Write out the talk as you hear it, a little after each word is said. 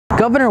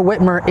Governor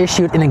Whitmer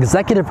issued an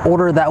executive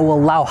order that will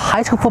allow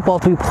high school football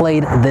to be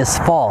played this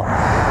fall.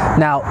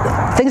 Now,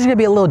 things are going to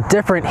be a little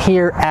different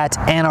here at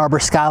Arbor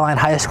Skyline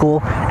High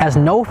School, as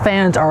no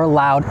fans are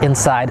allowed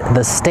inside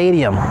the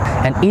stadium,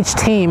 and each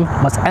team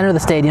must enter the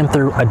stadium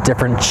through a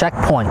different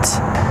checkpoint.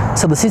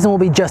 So the season will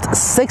be just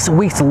 6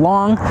 weeks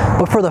long,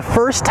 but for the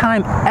first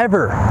time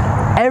ever,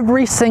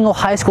 every single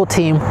high school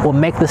team will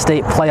make the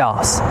state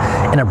playoffs.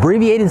 An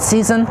abbreviated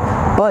season,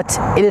 but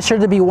it is sure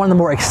to be one of the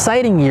more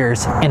exciting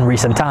years in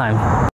recent time.